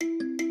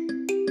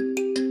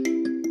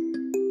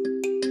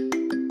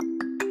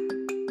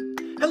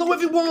Hello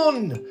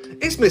everyone,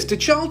 it's Mr.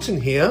 Charlton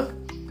here,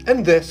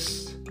 and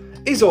this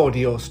is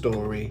Audio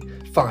Story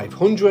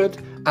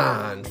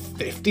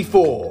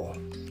 554,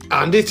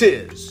 and it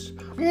is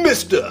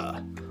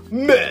Mr.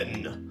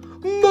 Men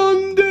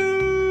Monday!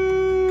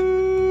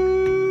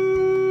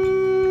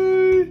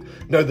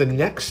 Now the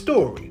next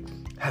story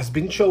has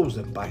been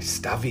chosen by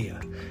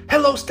Stavia.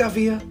 Hello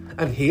Stavia,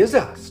 and he has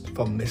asked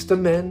for Mr.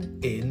 Men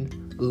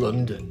in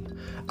London.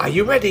 Are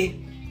you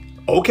ready?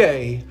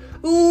 Okay,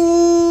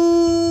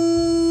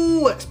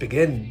 let's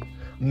begin.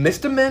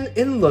 Mr. Men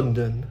in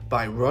London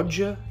by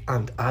Roger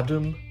and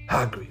Adam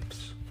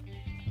Hargreaves.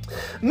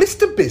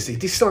 Mr. Busy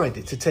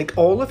decided to take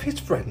all of his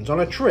friends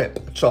on a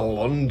trip to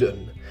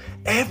London.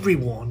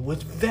 Everyone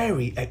was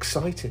very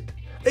excited.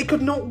 They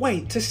could not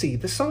wait to see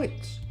the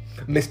sights.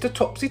 Mr.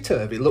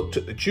 Topsy-Turvy looked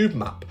at the tube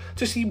map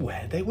to see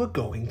where they were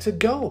going to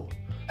go.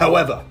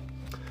 However,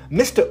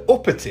 Mr.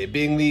 Uppity,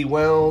 being the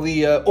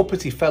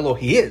uppity fellow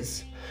he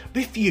is,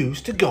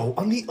 refused to go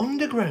on the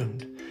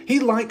Underground. He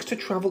likes to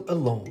travel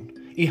alone.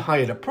 He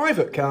hired a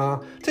private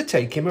car to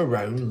take him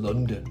around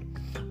London,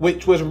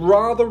 which was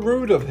rather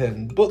rude of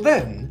him, but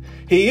then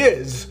he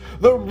is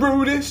the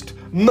rudest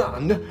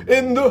man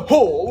in the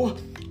whole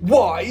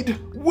wide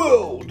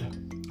world.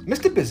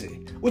 Mr.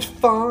 Busy was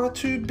far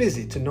too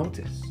busy to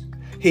notice.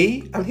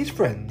 He and his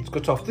friends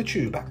got off the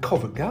tube at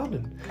Covent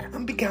Garden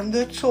and began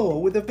their tour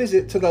with a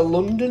visit to the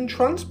London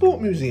Transport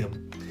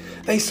Museum.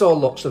 They saw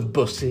lots of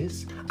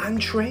buses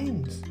and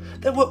trains.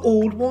 There were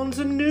old ones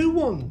and new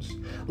ones.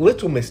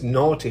 Little Miss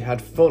Naughty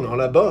had fun on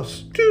a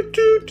bus. Toot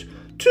toot,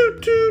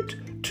 toot toot,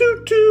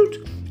 toot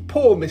toot.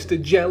 Poor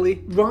Mr.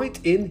 Jelly right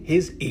in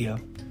his ear.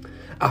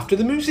 After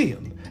the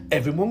museum,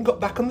 everyone got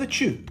back on the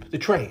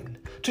train,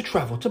 to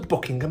travel to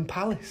Buckingham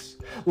Palace.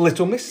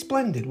 Little Miss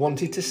Splendid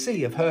wanted to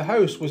see if her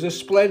house was as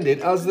splendid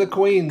as the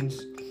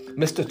Queen's.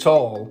 Mr.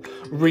 Tall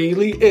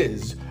really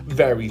is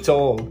very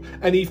tall,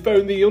 and he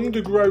found the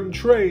Underground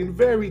train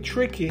very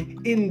tricky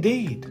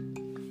indeed.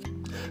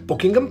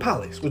 Buckingham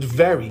Palace was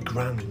very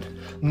grand,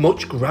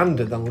 much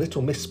grander than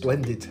Little Miss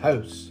Splendid's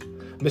house.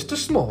 Mr.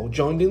 Small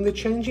joined in the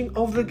changing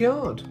of the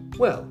guard.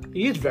 Well,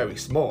 he is very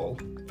small,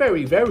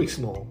 very, very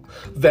small,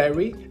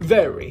 very,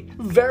 very,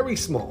 very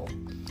small.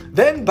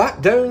 Then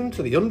back down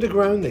to the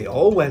Underground they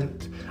all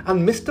went,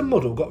 and Mr.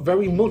 Muddle got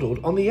very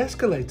muddled on the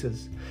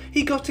escalators.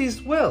 He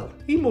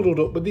muddled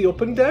up with the up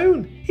and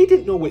down. He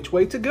didn't know which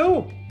way to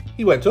go.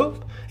 He went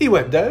up, he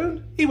went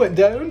down, he went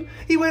down,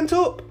 he went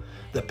up.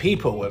 The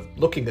people were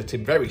looking at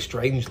him very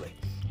strangely.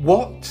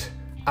 What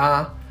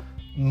a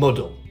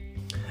muddle.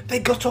 They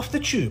got off the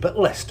tube at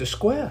Leicester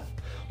Square.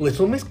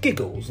 Little Miss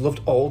Giggles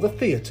loved all the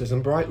theatres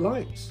and bright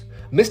lights.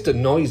 Mr.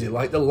 Noisy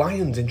liked the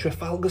lions in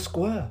Trafalgar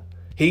Square.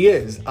 He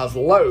is as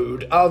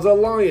loud as a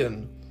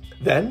lion.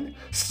 Then,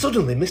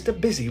 suddenly Mr.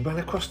 Busy ran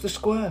across the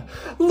square.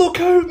 "Look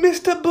out,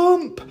 Mr.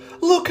 Bump!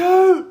 Look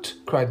out!"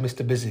 cried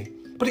Mr. Busy.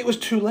 But it was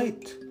too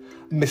late.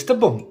 Mr.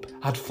 Bump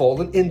had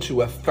fallen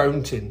into a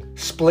fountain.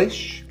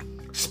 Splish,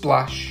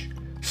 splash,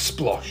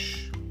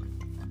 splosh.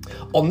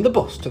 On the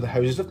bus to the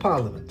Houses of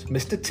Parliament,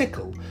 Mr.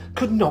 Tickle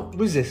could not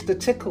resist a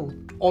tickle,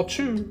 or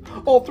two,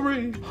 or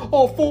three,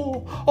 or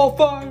four, or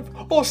five,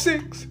 or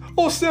six,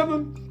 or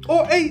seven,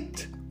 or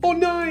eight, or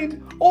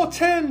 9, or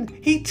 10.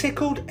 He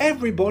tickled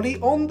everybody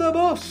on the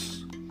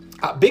bus.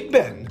 At Big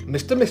Ben,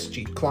 Mr.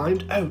 Mischief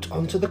climbed out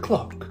onto the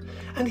clock,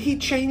 and he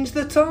changed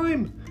the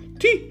time.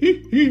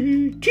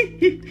 Tee-hee-hee,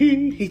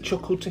 tee-hee-hee, he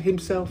chuckled to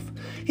himself.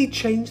 He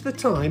changed the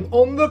time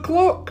on the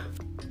clock.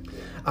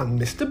 And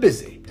Mr.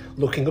 Busy,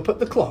 looking up at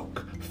the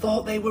clock,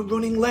 thought they were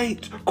running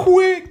late.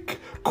 "Quick,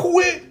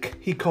 quick,"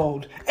 he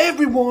called.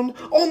 "Everyone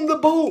on the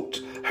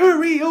boat!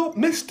 Hurry up,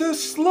 Mr.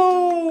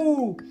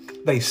 Slow!"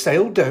 They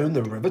sailed down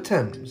the River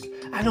Thames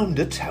and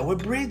under Tower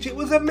Bridge. It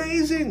was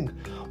amazing.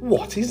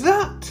 "What is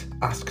that?"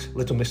 asked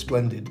Little Miss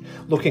Splendid,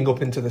 looking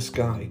up into the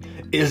sky.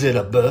 "Is it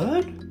a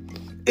bird?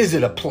 Is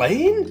it a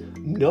plane?"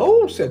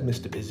 "No," said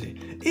Mr. Busy.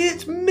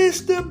 "It's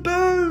Mr.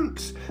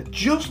 Bounce.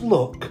 Just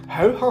look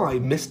how high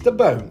Mr.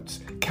 Bounce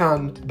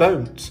can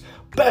bounce.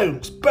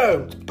 Bounce,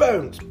 bounce,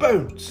 bounce,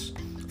 bounce."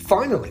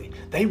 Finally,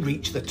 they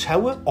reached the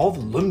Tower of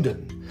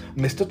London.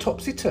 Mr.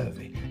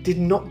 Topsy-Turvy did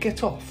not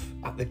get off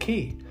at the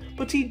quay,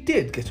 but he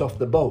did get off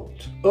the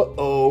boat.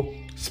 Uh-oh,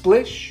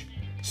 splish,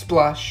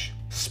 splash,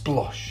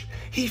 splosh.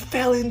 He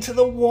fell into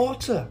the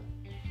water.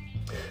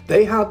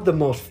 They had the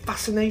most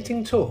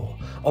fascinating tour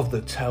of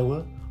the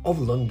Tower of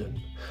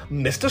London.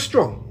 Mr.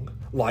 Strong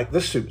liked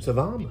the suits of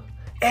armour.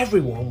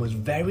 Everyone was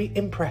very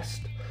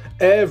impressed.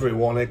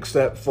 Everyone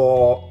except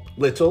for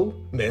Little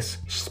Miss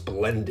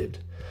Splendid.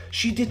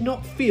 She did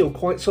not feel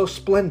quite so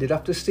splendid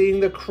after seeing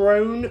the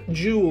crown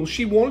jewels.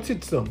 She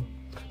wanted some.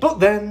 But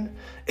then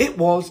it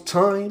was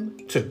time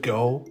to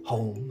go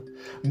home.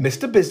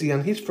 Mr. Busy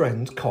and his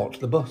friends caught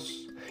the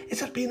bus. It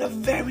had been a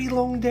very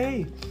long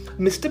day.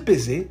 Mr.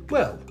 Busy,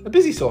 a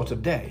busy sort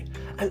of day,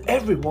 and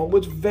everyone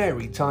was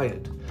very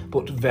tired,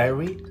 but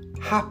very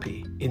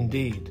happy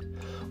indeed.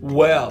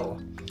 Well,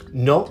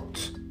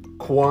 not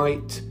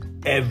quite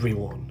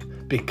everyone,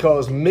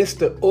 because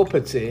Mr.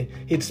 Uppity,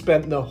 he'd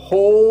spent the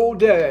whole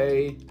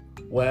day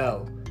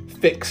Well,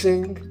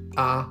 fixing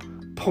a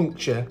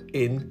puncture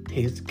in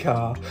his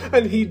car,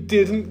 and he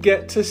didn't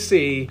get to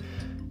see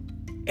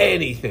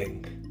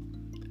anything.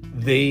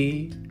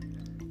 The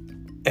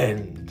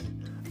end.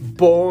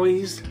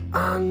 Boys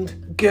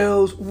and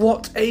girls,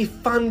 what a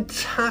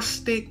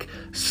fantastic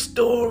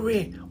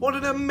story. What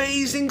an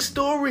amazing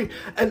story.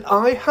 And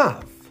I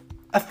have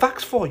a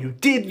fact for you.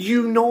 Did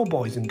you know,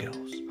 boys and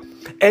girls,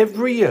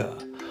 every year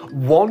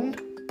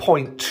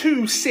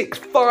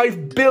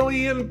 1.265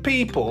 billion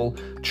people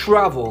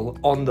travel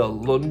on the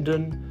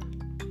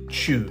London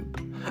Tube?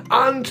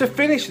 And to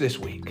finish this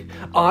week,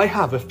 I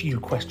have a few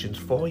questions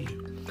for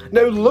you.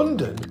 Now,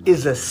 London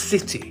is a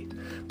city,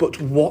 but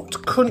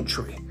what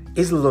country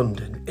is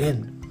London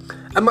in?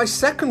 And my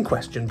second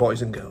question,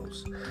 boys and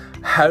girls,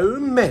 how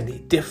many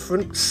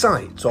different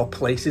sites or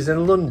places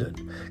in London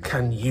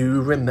can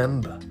you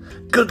remember?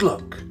 Good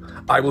luck.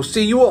 I will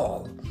see you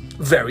all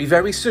very,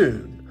 very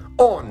soon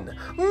on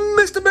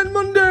Mr. Men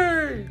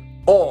Monday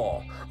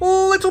or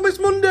Little Miss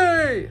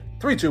Monday.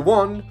 3, 2,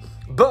 1.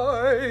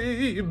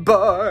 Bye,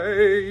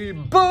 bye,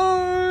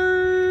 bye.